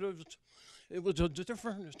conservatives. It was a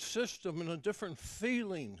different system and a different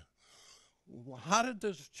feeling. How did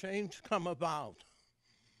this change come about?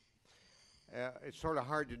 It's sort of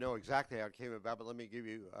hard to know exactly how it came about, but let me give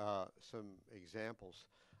you some examples.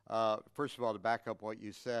 First of all, to back up what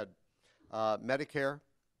you said, Medicare,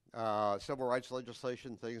 civil rights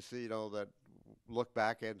legislation, things that look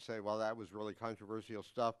back and say, well, that was really controversial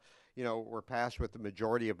stuff, were passed with the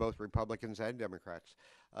majority of both Republicans and Democrats.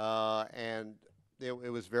 And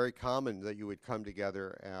it was very common that you would come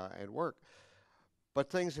together and work. But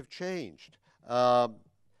things have changed.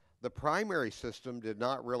 The primary system did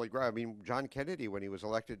not really grow. I mean, John Kennedy, when he was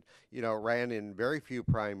elected, ran in very few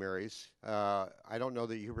primaries. I don't know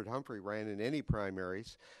that Hubert Humphrey ran in any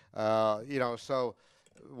primaries. So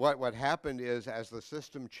what happened is, as the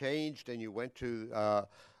system changed and you went to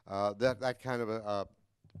that kind of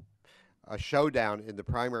a showdown in the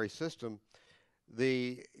primary system,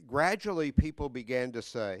 gradually people began to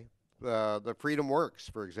say, the Freedom Works,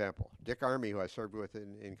 for example, Dick Armey, who I served with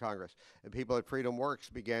in Congress, and people at Freedom Works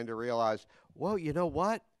began to realize, well, you know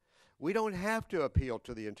what? We don't have to appeal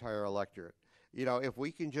to the entire electorate. If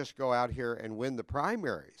we can just go out here and win the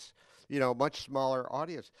primaries, much smaller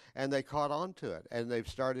audience, and they caught on to it, and they've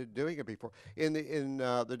started doing it before. In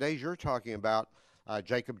the days you're talking about,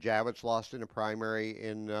 Jacob Javits lost in a primary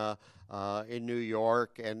in New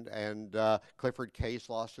York, and Clifford Case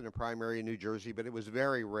lost in a primary in New Jersey, but it was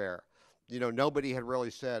very rare. Nobody had really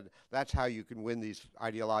said that's how you can win these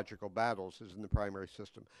ideological battles, is in the primary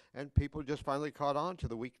system. And people just finally caught on to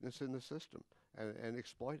the weakness in the system and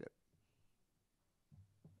exploit it.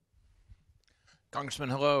 Congressman,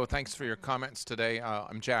 hello. Thanks for your comments today.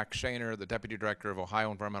 I'm Jack Shaner, the Deputy Director of Ohio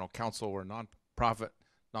Environmental Council. We're a nonprofit,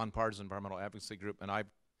 nonpartisan environmental advocacy group, and I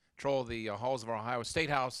patrol the halls of our Ohio State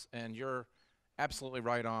House, and you're absolutely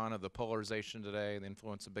right on of the polarization today, the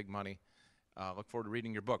influence of big money. Look forward to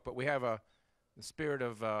reading your book. But we have the spirit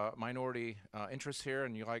of minority interest here,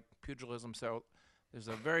 and you like pugilism, so there's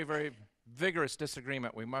a very, very vigorous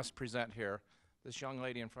disagreement we must present here. This young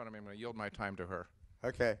lady in front of me, I'm going to yield my time to her.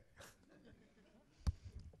 Okay.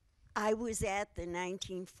 I was at the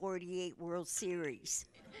 1948 World Series.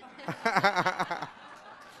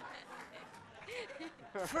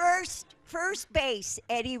 First base,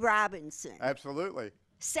 Eddie Robinson. Absolutely.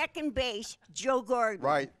 Second base, Joe Gordon.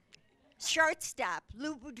 Right. Shortstop,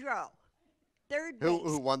 Lou Boudreau. Third base,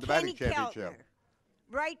 Who won the Kenny batting championship? Keltner.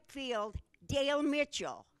 Right field, Dale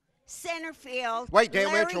Mitchell. Center field, Wait, Dale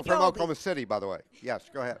Larry Mitchell Doby. from Oklahoma City, by the way. Yes,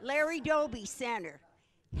 go ahead. Larry Doby, center.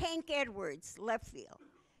 Hank Edwards, left field.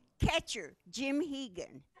 Catcher, Jim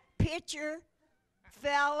Hegan. Pitcher,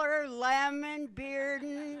 Feller, Lemon,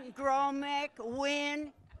 Bearden, Gromek,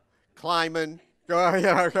 Wynn. Kleiman. Go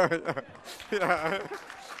ahead. Yeah.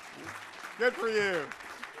 Good for you.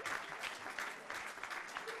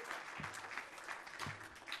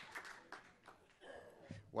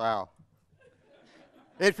 Wow.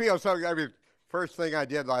 It feels so good. First thing I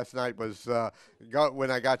did last night was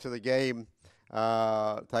when I got to the game.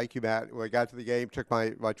 Thank you, Matt. When I got to the game, took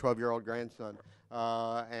my 12-year-old grandson,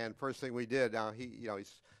 and first thing we did. Now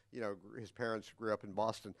his parents grew up in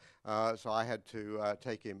Boston, so I had to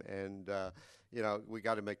take him, and we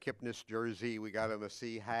got him a Kipnis jersey, we got him a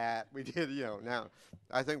C hat. We did, Now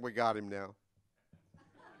I think we got him now.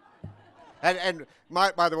 And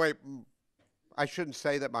by the way, I shouldn't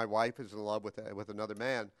say that my wife is in love with another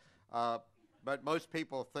man. But most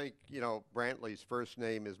people think, Brantley's first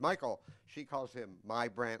name is Michael. She calls him my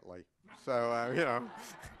Brantley. So,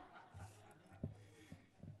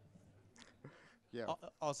 Yeah.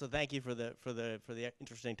 Also, thank you for the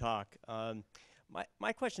interesting talk.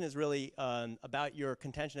 My question is really about your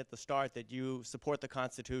contention at the start that you support the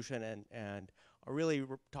Constitution and are really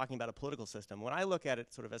talking about a political system. When I look at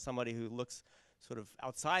it sort of as somebody who looks sort of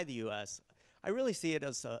outside the U.S., I really see it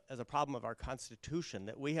as a problem of our Constitution,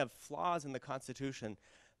 that we have flaws in the Constitution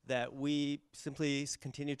that we simply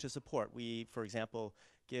continue to support. We, for example,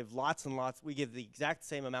 give lots and lots, we give the exact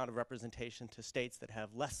same amount of representation to states that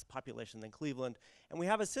have less population than Cleveland, and we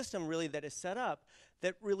have a system really that is set up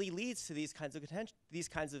that really leads to these kinds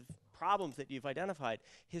of problems that you've identified.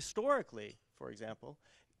 Historically, for example,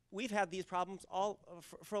 we've had these problems all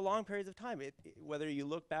for long periods of time. Whether you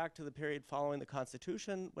look back to the period following the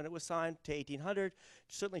Constitution when it was signed to 1800,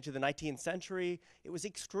 certainly to the 19th century, it was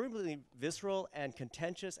extremely visceral and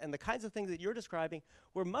contentious, and the kinds of things that you're describing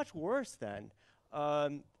were much worse then.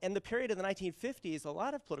 In the period of the 1950s, a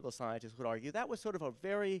lot of political scientists would argue that was sort of a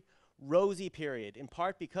very rosy period, in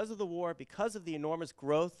part because of the war, because of the enormous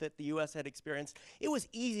growth that the U.S. had experienced. It was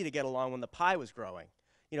easy to get along when the pie was growing.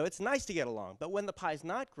 You know, it's nice to get along, but when the pie's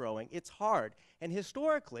not growing, it's hard. And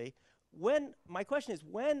historically, my question is,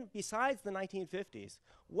 when, besides the 1950s,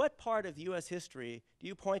 what part of U.S. history do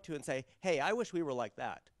you point to and say, hey, I wish we were like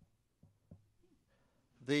that?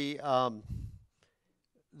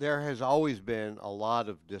 There has always been a lot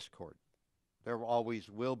of discord. There always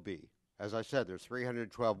will be. As I said, there's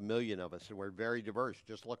 312 million of us, and we're very diverse.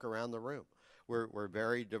 Just look around the room. We're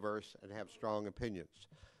very diverse and have strong opinions.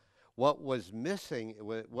 What's missing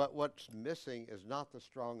is not the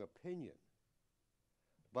strong opinion,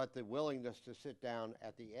 but the willingness to sit down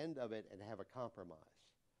at the end of it and have a compromise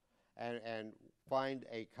and find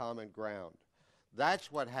a common ground.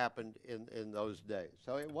 That's what happened in those days.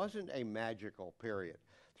 So it wasn't a magical period.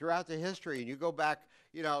 Throughout the history, and you go back,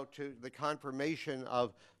 you know, to the confirmation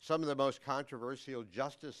of some of the most controversial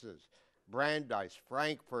justices, Brandeis,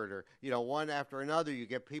 Frankfurter, you know, one after another, you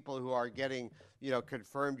get people who are getting, you know,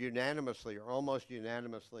 confirmed unanimously or almost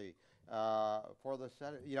unanimously for the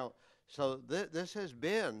Senate, you know. So this has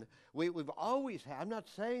been, we've always had, I'm not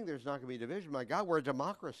saying there's not going to be division. My God, we're a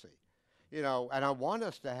democracy, you know, and I want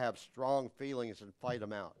us to have strong feelings and fight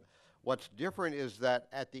them out. What's different is that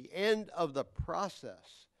at the end of the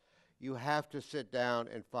process, you have to sit down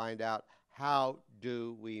and find out, how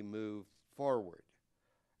do we move forward?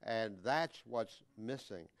 And that's what's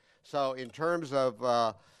missing. So in terms of,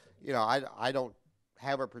 you know, I don't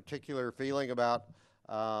have a particular feeling about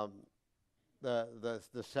the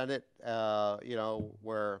Senate, you know,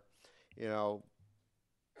 where, you know,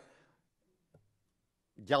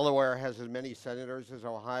 Delaware has as many senators as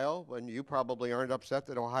Ohio, and you probably aren't upset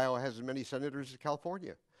that Ohio has as many senators as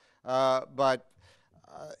California. But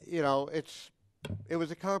you know, it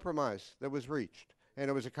was a compromise that was reached. And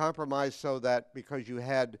it was a compromise so that because you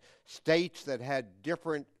had states that had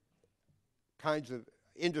different kinds of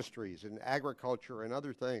industries and agriculture and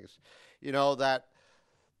other things, you know, that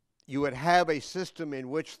you would have a system in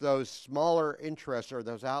which those smaller interests or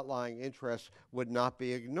those outlying interests would not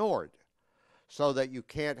be ignored, so that you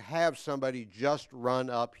can't have somebody just run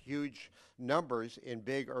up huge numbers in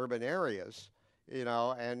big urban areas, you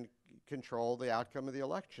know, and control the outcome of the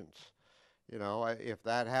elections. You know, if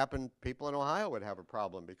that happened, people in Ohio would have a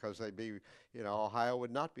problem because they'd be, you know, Ohio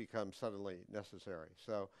would not become suddenly necessary.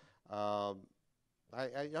 So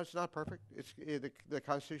it's not perfect. The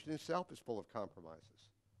Constitution itself is full of compromises.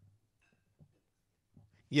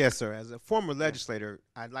 Yes, sir. As a former legislator,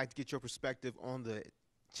 I'd like to get your perspective on the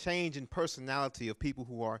change in personality of people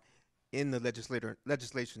who are in the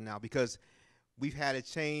legislation now, because we've had a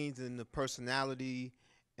change in the personality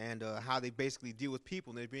and how they basically deal with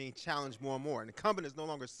people, and they're being challenged more and more. And the incumbent is no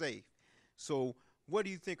longer safe. So what do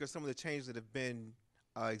you think are some of the changes that have been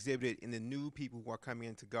exhibited in the new people who are coming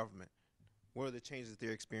into government? What are the changes that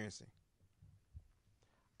they're experiencing?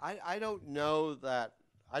 I don't know that,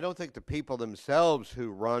 I don't think the people themselves who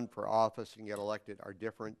run for office and get elected are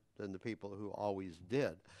different than the people who always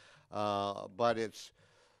did. But it's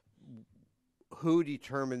who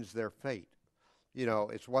determines their fate. You know,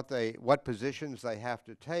 it's what positions they have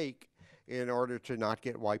to take in order to not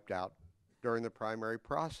get wiped out during the primary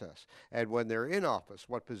process. And when they're in office,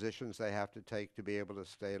 what positions they have to take to be able to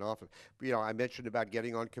stay in office. You know, I mentioned about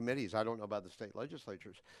getting on committees. I don't know about the state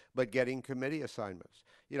legislatures, but getting committee assignments.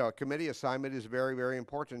 You know, a committee assignment is very, very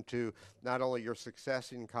important to not only your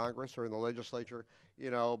success in Congress or in the legislature,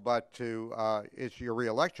 you know, but to it's your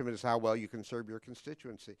reelection, but it's how well you can serve your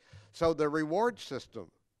constituency. So the reward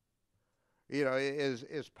system, you know,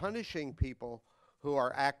 is punishing people who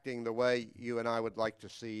are acting the way you and I would like to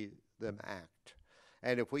see them act.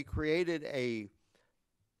 And if we created a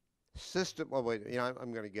system, well, wait,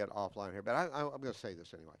 I'm going to get offline here, but I'm going to say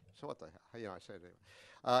this anyway. So what the hell, I say it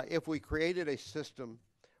anyway. If we created a system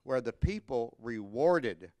where the people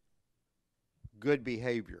rewarded good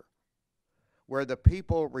behavior, where the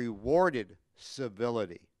people rewarded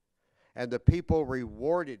civility, and the people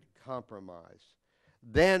rewarded compromise,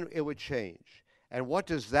 then it would change. And what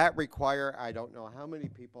does that require? I don't know how many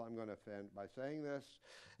people I'm going to offend by saying this.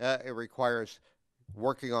 It requires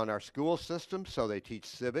working on our school system so they teach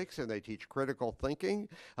civics and they teach critical thinking.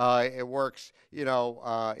 It works,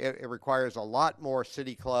 it requires a lot more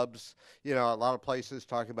city clubs, a lot of places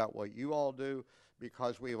talking about what you all do,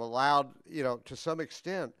 because we've allowed, to some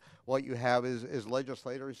extent, what you have is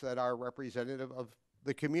legislators that are representative of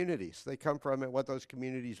the communities. They come from what those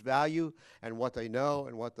communities value and what they know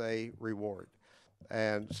and what they reward.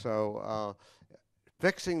 And so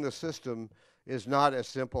fixing the system is not as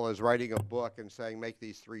simple as writing a book and saying make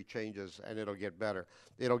these 3 changes and it'll get better.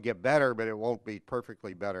 It'll get better, but it won't be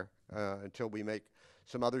perfectly better until we make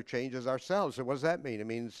some other changes ourselves. And what does that mean? It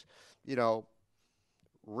means,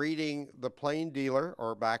 reading the Plain Dealer,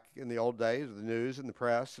 or back in the old days, the news and the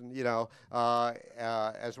press, and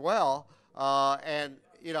as well, and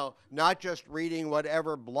not just reading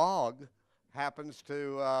whatever blog happens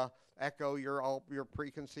to echo your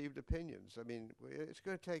preconceived opinions. I mean, it's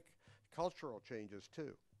going to take cultural changes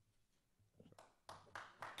too.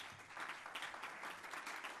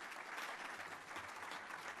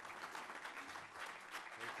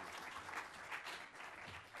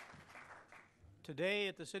 Today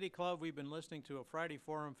at the City Club, we've been listening to a Friday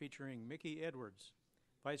forum featuring Mickey Edwards,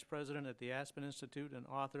 Vice President at the Aspen Institute and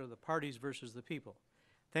author of The Parties versus the People.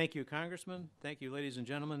 Thank you, Congressman. Thank you, ladies and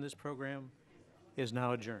gentlemen. This program is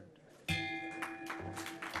now adjourned.